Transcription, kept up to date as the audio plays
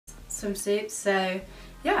swimsuit. So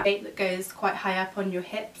yeah, that goes quite high up on your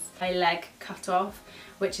hips, my leg cut off,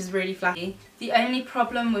 which is really flattering. The only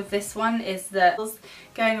problem with this one is that it's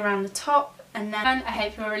going around the top. And then I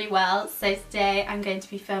hope you're really well. So today I'm going to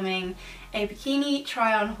be filming a bikini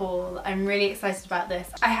try on haul. I'm really excited about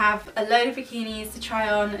this. I have a load of bikinis to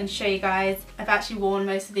try on and show you guys. I've actually worn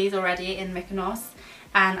most of these already in Mykonos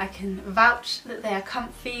and I can vouch that they are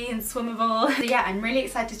comfy and swimmable. So yeah, I'm really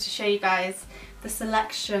excited to show you guys the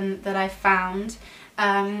selection that I found,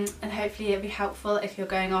 and hopefully it'll be helpful if you're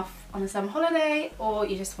going off on a summer holiday or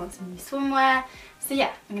you just want some new swimwear. So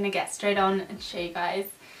yeah, I'm gonna get straight on and show you guys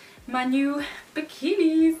my new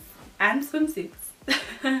bikinis and swimsuits.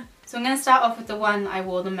 So I'm going to start off with the one I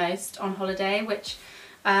wore the most on holiday, which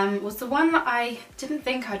was the one that I didn't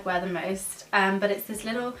think I'd wear the most, but it's this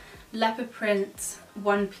little leopard print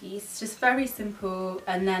one piece, just very simple,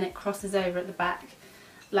 and then it crosses over at the back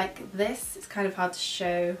like this. It's kind of hard to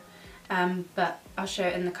show, but I'll show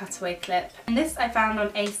it in the cutaway clip. And this I found on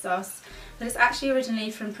ASOS, but it's actually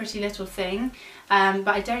originally from Pretty Little Thing, but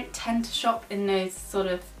I don't tend to shop in those sort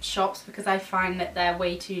of shops because I find that they're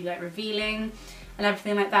way too like revealing and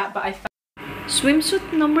everything like that. But I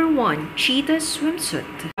Swimsuit number 1, cheetah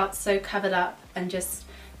swimsuit. Felt so covered up and just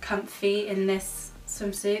comfy in this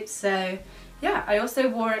swimsuit. So yeah, I also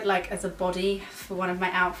wore it like as a body for one of my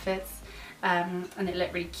outfits, and it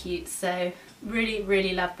looked really cute. So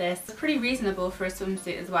really love this. It's pretty reasonable for a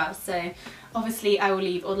swimsuit as well. So obviously I will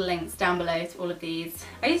leave all the links down below to all of these.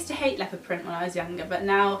 I used to hate leopard print when I was younger, but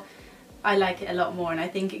now I like it a lot more and I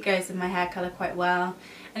think it goes with my hair colour quite well.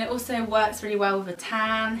 And it also works really well with a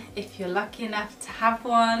tan if you're lucky enough to have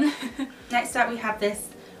one. Next up we have this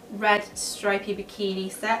red stripy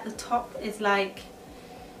bikini set. The top is like,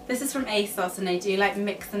 this is from ASOS and they do like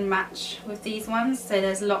mix and match with these ones. So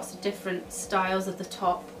there's lots of different styles of the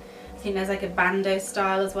top. I think there's like a bandeau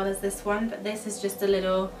style as well as this one, but this is just a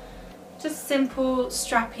little, just simple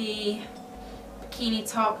strappy bikini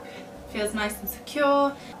top. Feels nice and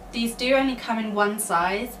secure. These do only come in one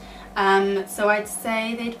size, so I'd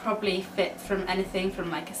say they'd probably fit from anything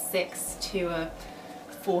from like a 6 to a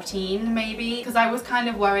 14 maybe, because I was kind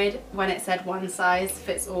of worried when it said one size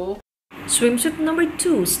fits all. Swimsuit number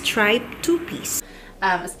 2, striped two-piece.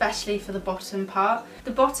 Especially for the bottom part.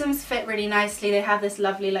 The bottoms fit really nicely. They have this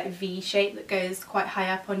lovely like V shape that goes quite high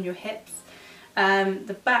up on your hips.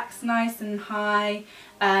 The back's nice and high.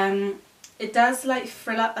 It does like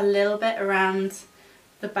frill up a little bit around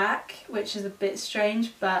the back, which is a bit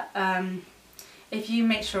strange, but if you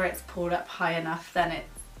make sure it's pulled up high enough then it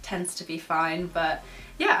tends to be fine. But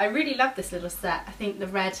yeah, I really love this little set. I think the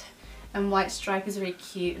red and white stripe is really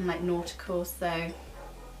cute and like nautical, so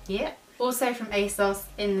yeah. Also from ASOS,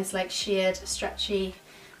 in this like sheared stretchy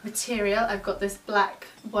material, I've got this black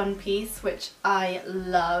one piece which I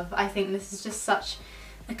love. I think this is just such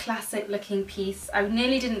a classic looking piece. I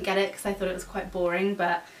nearly didn't get it because I thought it was quite boring,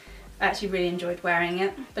 but I actually really enjoyed wearing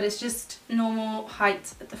it. But it's just normal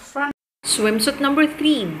height at the front. Swimsuit number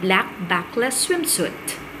 3, black backless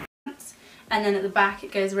swimsuit. And then at the back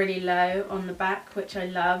it goes really low on the back, which I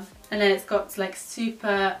love. And then it's got like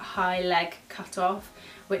super high leg cut off,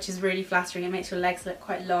 which is really flattering. It makes your legs look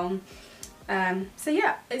quite long. So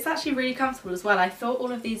yeah, it's actually really comfortable as well. I thought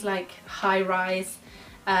all of these like high-rise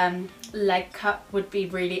leg cut would be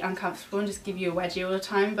really uncomfortable and just give you a wedgie all the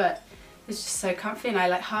time, but it's just so comfy and I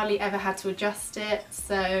like hardly ever had to adjust it.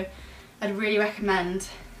 So I'd really recommend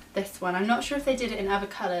this one. I'm not sure if they did it in other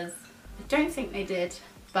colours. I don't think they did,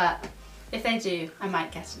 but if they do, I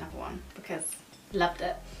might get another one because I loved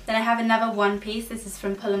it. Then I have another one piece. This is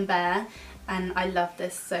from Pull & Bear and I love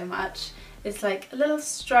this so much. It's like a little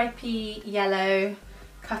stripy yellow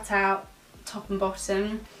cut out top and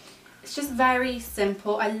bottom. It's just very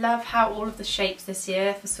simple. I love how all of the shapes this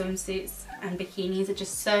year for swimsuits and bikinis are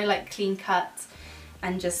just so like clean cut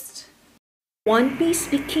and just one-piece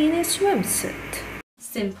bikini swimsuit.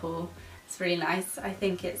 Simple. It's really nice. I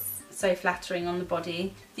think it's so flattering on the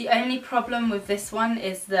body. The only problem with this one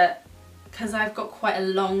is that because I've got quite a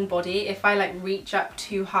long body, if I like reach up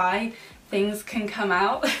too high, things can come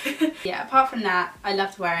out. Yeah, apart from that, I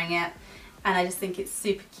loved wearing it and I just think it's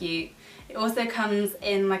super cute. It also comes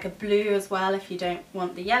in like a blue as well if you don't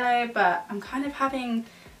want the yellow, but I'm kind of having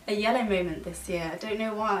a yellow moment this year. I don't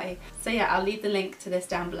know why. So yeah, I'll leave the link to this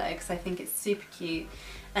down below because I think it's super cute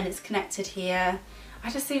and it's connected here. I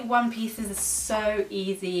just think one pieces are so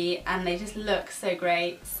easy and they just look so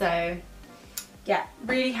great. So yeah,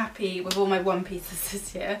 really happy with all my one pieces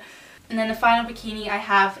this year. And then the final bikini I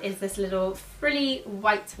have is this little frilly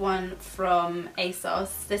white one from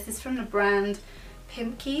ASOS. This is from the brand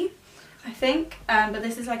Pimki. I think, but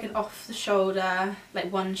this is like an off the shoulder,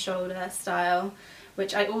 like one shoulder style,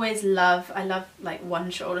 which I always love. I love like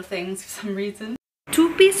one shoulder things for some reason.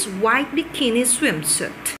 Two-piece white bikini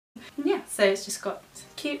swimsuit. Yeah, so it's just got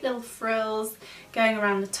cute little frills going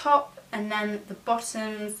around the top, and then the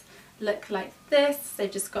bottoms look like this.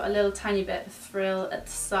 They've just got a little tiny bit of frill at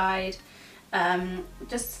the side,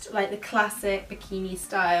 just like the classic bikini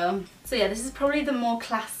style. So yeah, this is probably the more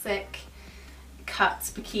classic cut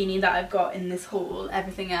bikini that I've got in this haul.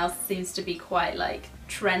 Everything else seems to be quite like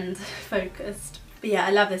trend focused. But yeah,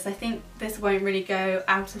 I love this. I think this won't really go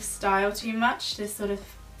out of style too much, this sort of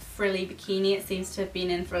frilly bikini. It seems to have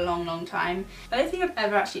been in for a long time. I don't think I've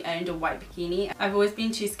ever actually owned a white bikini. I've always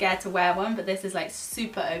been too scared to wear one, but this is like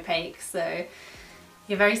super opaque, so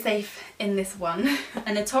you're very safe in this one.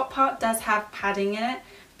 And the top part does have padding in it,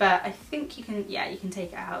 but I think you can, yeah, you can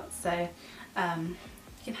take it out. So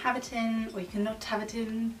you can have it in, or you can not have it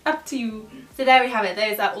in, up to you. So there we have it.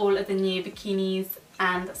 Those are all of the new bikinis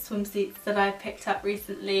and swimsuits that I've picked up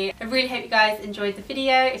recently. I really hope you guys enjoyed the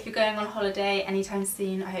video. If you're going on holiday anytime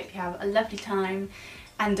soon, I hope you have a lovely time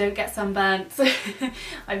and don't get sunburnt.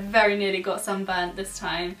 I very nearly got sunburnt this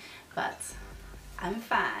time, but I'm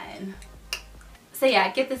fine. So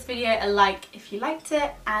yeah, give this video a like if you liked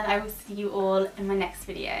it, and I will see you all in my next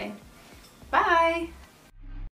video. Bye!